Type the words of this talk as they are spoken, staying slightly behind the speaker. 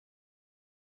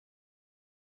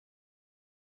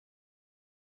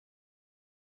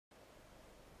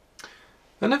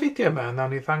Yn y fideo yma,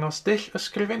 nawn ni ddangos dull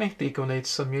ysgrifenedig o wneud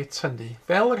symiau tynnu,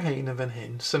 fel yr rhain yn fan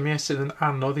hyn, symiau sydd yn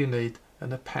anodd i wneud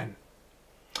yn y pen.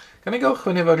 Gan ei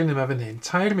gychwyn efo'r un yma fan hyn,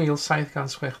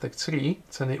 3,763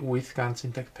 tynnu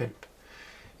 815.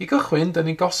 I gychwyn, dyn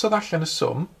ni'n gosod allan y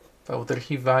swm, fel bod yr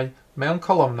rhifau mewn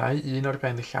colofnau un o'r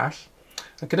ben y llall,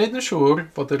 a gwneud yn siŵr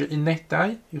fod yr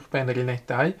unedau uwchben yr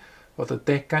unedau, fod y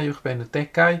degau uwchben y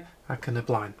degau, ac yn y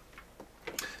blaen.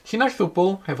 Llinell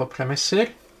ddwbl hefo premesur,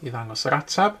 i ddangos yr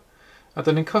atab, a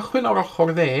dyn ni'n cychwyn o'r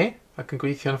ochr dde ac yn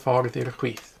gweithio'n ffordd i'r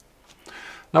chwith.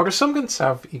 Nawr y swm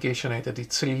gyntaf i geisio wneud ydy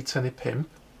 3 tynnu 5,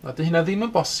 a dy hynna ddim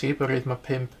yn bosib oherwydd mae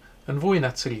 5 yn fwy na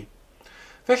 3.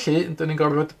 Felly, dyn ni'n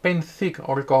gorfod benthyg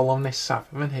o'r golofn nesaf,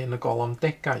 fan hyn y golofn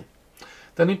degau.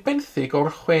 Dyn ni'n benthyg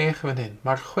o'r 6 fan hyn.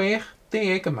 Mae'r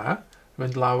 60 yma yn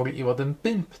mynd lawr i fod yn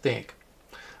 50.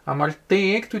 A mae'r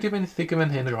 10 dwi wedi benthyg yn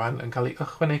fan hyn rwan yn cael ei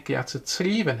ychwanegu at y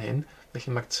 3 fan hyn, felly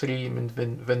mae'r 3 yn mynd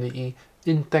fyny i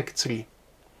 13.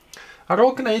 Ar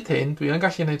ôl gwneud hyn, dwi yn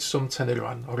gallu gwneud swm tynnu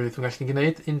rwan, oherwydd dwi'n gallu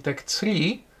gwneud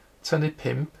 13 tynnu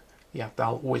 5 i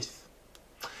adael 8.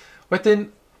 Wedyn,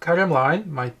 cario ymlaen,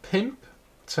 mae 5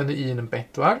 tynnu 1 yn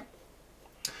 4.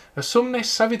 Y swm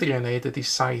nesaf i drio wneud ydy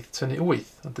 7 tynnu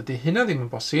 8, ond dydy hynna ddim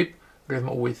yn bosib, oherwydd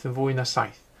mae 8 yn fwy na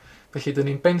 7. Felly, dyn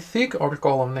ni'n benthyg o'r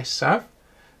golofn nesaf,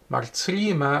 mae'r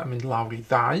 3 yma yn mynd lawr i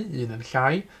 2, 1 yn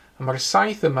llai, a mae'r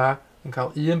 7 yma yn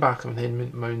cael un bach yn hyn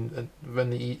mewn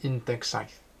fyny i 17.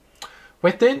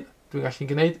 Wedyn, dwi'n gallu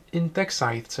gwneud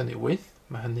 17 tynnu 8,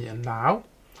 mae hynny yn 9,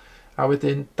 a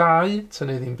wedyn 2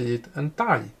 tynnu ddim byd yn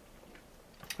 2.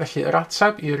 Felly, yr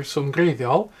atab i'r swm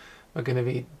greiddiol, mae gen i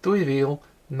fi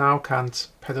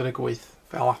 2,948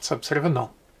 fel atab terfynol.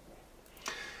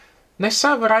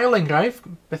 Nesaf yr ail enghraifft,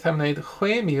 beth am wneud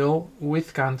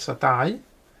 6,802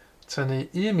 tynnu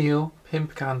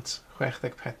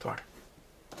 1,564.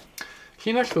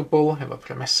 Llinell ddwbl hefo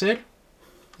premesur,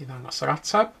 i ddangos yr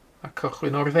atab, a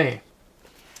cychwyn o'r dde.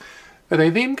 Fydda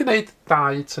i ddim gwneud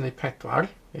 2 tynnu 4,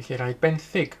 felly rhaid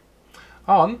benthyg.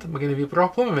 Ond, mae gen i fi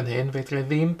broblem yn fan hyn, fedra i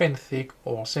ddim benthyg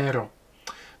o 0.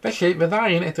 Felly, fydda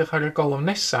i'n edrych ar y golofn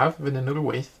nesaf, fan hyn o'r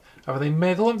 8, a fydda i'n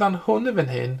meddwl amdan hwn yn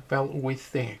fan hyn fel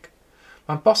 80.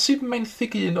 Mae'n bosib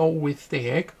menthyg 1 o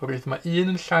 80, oherwydd mae 1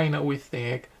 yn llai na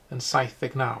 80 yn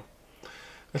 79.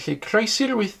 Felly,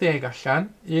 croesi'r 80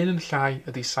 allan, 1 yn llai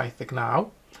ydy 79,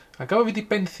 a gafo fi wedi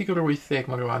benthyg o'r 80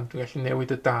 mae rwan, dwi'n gallu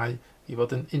newid y 2 i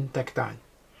fod yn 12.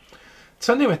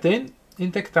 Tynnu wedyn,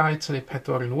 12 tynnu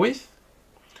 4 yn 8,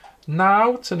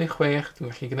 9 tynnu 6,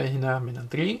 dwi'n gallu gwneud hynna, mynd yn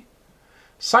 3,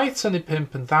 7 tynnu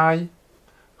 5 yn 2,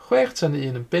 6 tynnu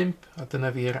 1 yn 5, a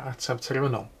dyna fi'r atab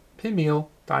terfynol,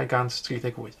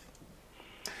 5,238.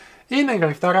 Un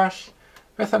enghraifft arall,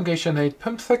 beth am geisio wneud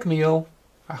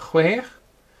 15,006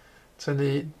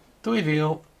 tynnu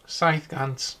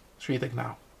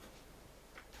 2,739.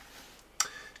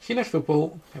 Llinell ddwbl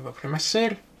efo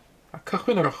premesur, a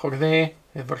cychwyn o'r ochr dde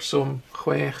efo'r swm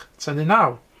 6 tynnu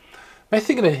 9.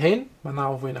 Methu gwneud hyn, mae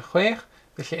 9 fwy na 6,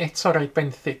 felly eto rhaid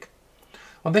benthyg.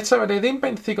 Ond eto fydda i ddim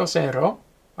benthyg o 0,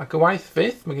 ac y waith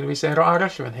fydd, mae gen i fi 0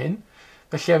 arall fan hyn,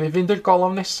 felly a fi fynd i'r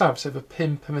golofn nesaf, sef y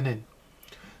 5 fan hyn.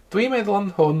 Dwi'n meddwl am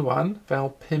hwn wan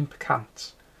fel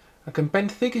 500, ac yn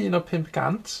benthyg 1 o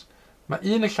 500, mae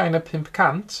 1 yn llai na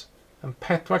 500 yn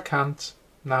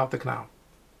 499.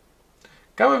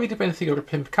 Gawa fi wedi benthyg o'r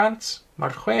 500,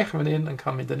 mae'r 6 fan hyn yn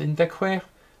cael mynd yn 16, a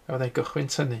fyddai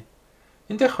gychwyn tynnu.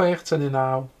 16 tynnu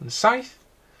 9 yn 7,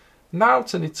 9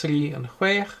 tynnu 3 yn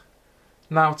 6,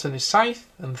 9 tynnu 7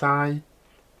 yn 2,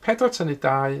 4 tynnu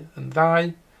 2 yn 2,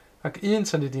 ac 1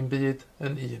 tynnu dim byd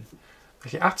yn 1.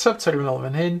 Felly atab terfynol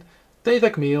fan hyn,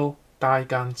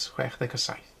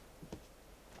 12,267.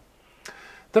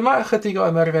 Dyma ychydig o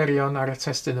ymarferion ar y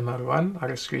testyn yma rwan,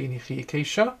 ar y sgrin i chi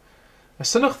ceisio.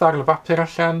 Ysynwch ddarn o bapur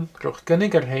allan, rhowch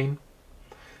gynnig ar rhain,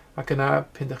 ac yna,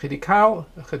 pan ydych chi wedi cael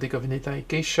ychydig o funudau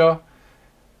geisio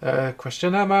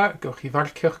cwestiynau yma, gewch chi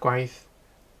farcio'ch gwaith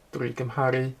drwy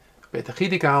gymharu beth ydych chi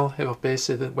wedi cael efo beth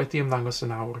sydd wedi ymddangos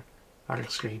yn awr ar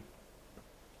eich sgrin.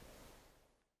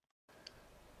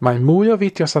 Mae mwy o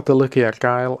fideos adolygu ar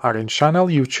gael ar ein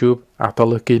sianel YouTube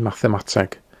Adolygu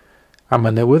Mathemateg. Am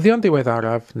y newyddion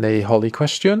diweddaraf neu holi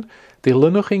cwestiwn,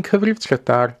 dilynwch ein cyfrif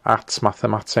trydar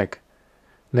 @Mathemateg.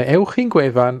 Neu ewch i'n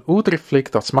gwefan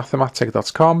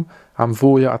www.mathemateg.com am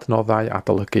fwy o adnoddau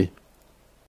adolygu.